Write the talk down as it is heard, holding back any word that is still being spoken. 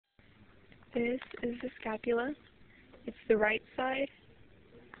This is the scapula. It's the right side.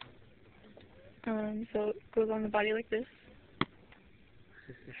 So it goes on the body like this.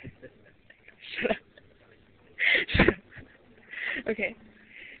 Shut up. Shut up. Okay.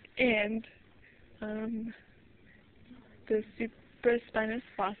 And the supraspinous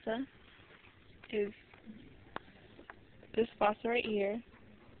fossa is this fossa right here.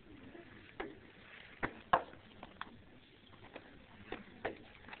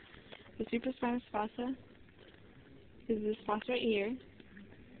 The supraspinous fossa is this fossa right here.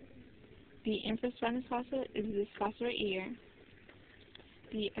 The infraspinous fossa is this fossa right here.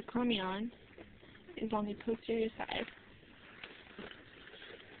 The acromion is on the posterior side.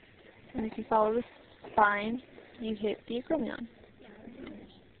 And if you follow the spine, you hit the acromion.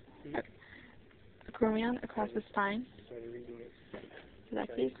 Acromion across the spine. So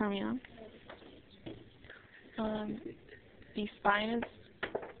that's the acromion. The spine is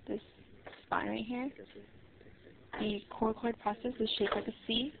this spine right here. The coracoid process is shaped like a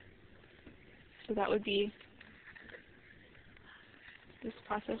C. So that would be this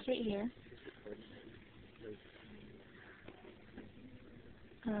process right here.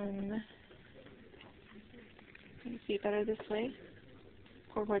 You can see it better this way.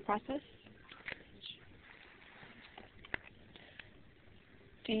 Coracoid process.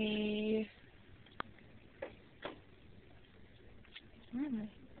 Where am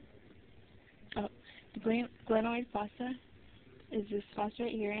I? Oh, the glenoid fossa is this fossa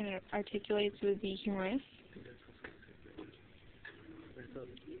right here, and it articulates with the humerus.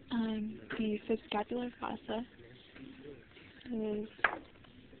 The subscapular fossa is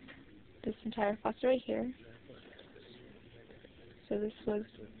this entire fossa right here. So this was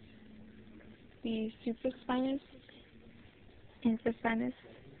the supraspinous, infraspinous,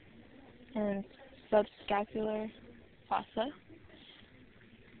 and subscapular fossa.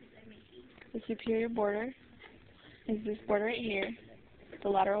 The superior border is this border right here. The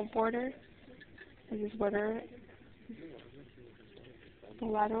lateral border is this border. The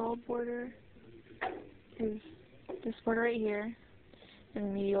lateral border is this border right here, and the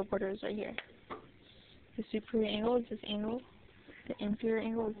medial border is right here. The superior angle is this angle. The inferior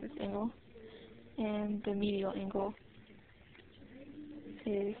angle is this angle. And the medial angle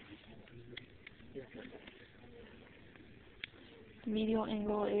is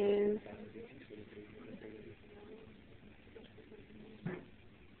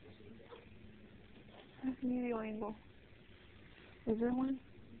what's the medial angle? Is there one?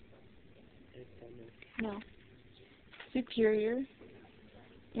 No. Superior,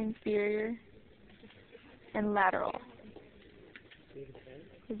 inferior, and lateral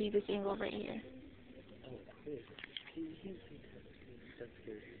would be this angle right here.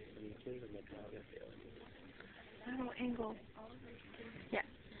 Lateral angle. Yeah.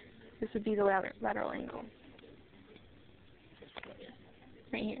 This would be the lateral angle.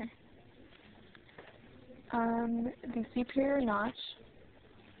 Right here. The superior notch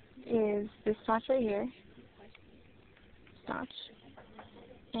is this notch right here. Notch.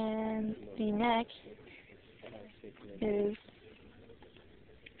 And the neck is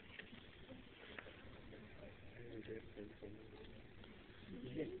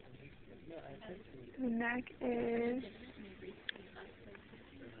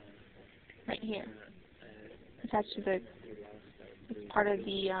right here. Attached to the, it's part of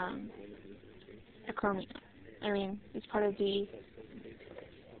the acromion. It's part of the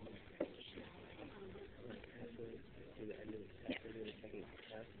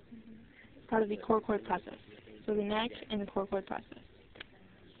part of the coracoid process. So the neck and the coracoid process.